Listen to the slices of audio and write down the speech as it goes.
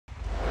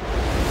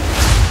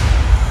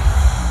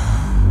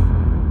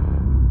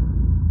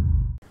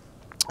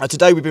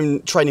Today we've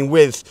been training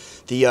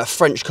with the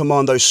French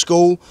Commando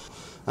School.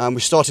 We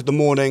started the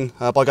morning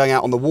by going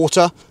out on the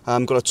water,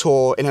 got a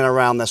tour in and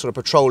around their sort of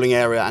patrolling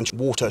area and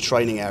water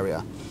training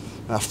area.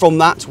 From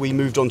that we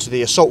moved on to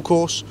the assault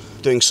course,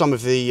 doing some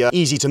of the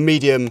easy to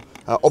medium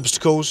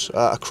obstacles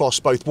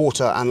across both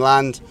water and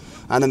land,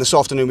 and then this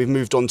afternoon we've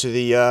moved on to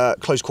the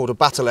close quarter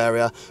battle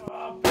area.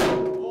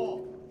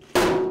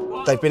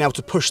 They've been able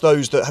to push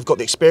those that have got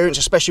the experience,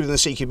 especially within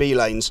the CQB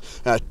lanes,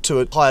 to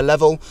a higher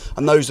level,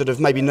 and those that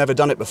have maybe never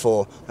done it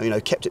before,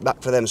 kept it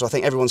back for them. So I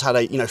think everyone's had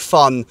a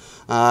fun,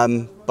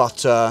 but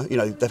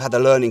they've had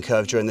their learning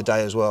curve during the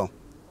day as well.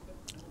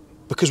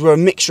 Because we're a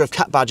mixture of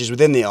cat badges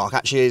within the ARC,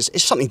 actually is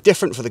something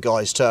different for the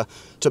guys to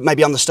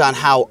maybe understand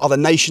how other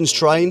nations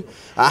train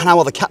and how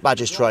other cat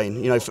badges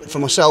train. For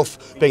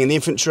myself, being in the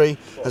infantry,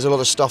 there's a lot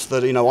of stuff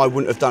that I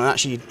wouldn't have done. And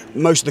actually,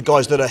 most of the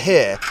guys that are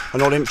here are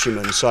not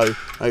infantrymen, so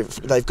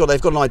they've got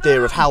an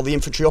idea of how the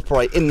infantry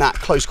operate in that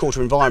close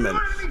quarter environment,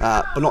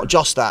 but not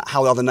just that,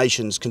 how the other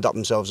nations conduct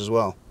themselves as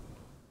well.